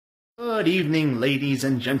Good evening, ladies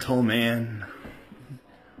and gentlemen.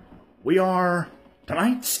 We are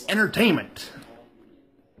tonight's entertainment.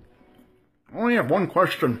 I only have one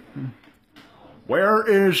question. Where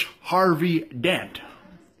is Harvey Dent?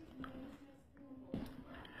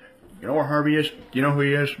 You know where Harvey is? Do you know who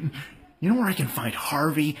he is? You know where I can find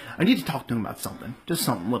Harvey? I need to talk to him about something. Just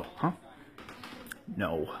something little, huh?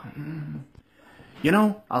 No. You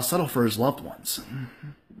know, I'll settle for his loved ones.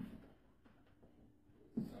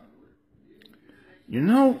 You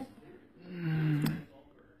know,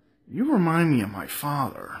 you remind me of my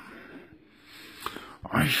father.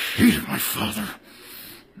 I hated my father.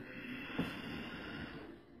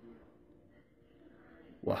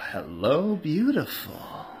 Well, hello, beautiful.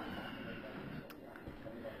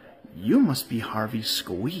 You must be Harvey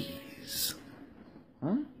Squeeze.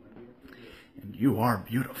 Huh? And you are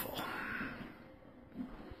beautiful.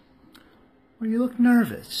 Well, you look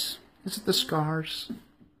nervous. Is it the scars?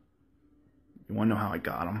 You want to know how I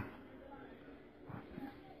got them?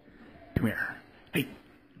 Come here. Hey,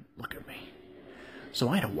 look at me. So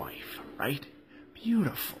I had a wife, right?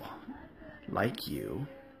 Beautiful. Like you.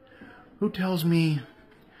 Who tells me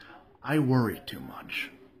I worry too much?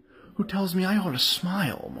 Who tells me I ought to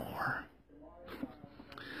smile more?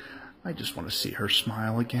 I just want to see her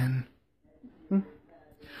smile again.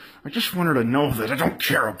 I just want her to know that I don't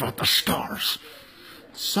care about the scars.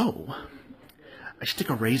 So, I stick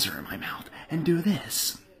a razor in my mouth and do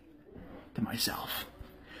this to myself.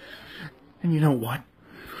 And you know what?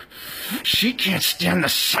 She can't stand the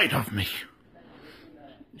sight of me.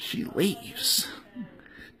 She leaves.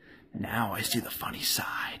 Now I see the funny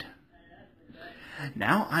side.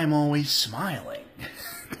 Now I'm always smiling.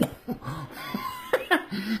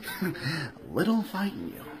 Little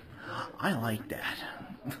fighting you. I like that.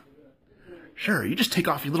 Sure, you just take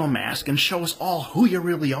off your little mask and show us all who you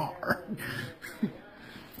really are.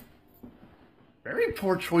 Very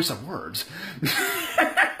poor choice of words.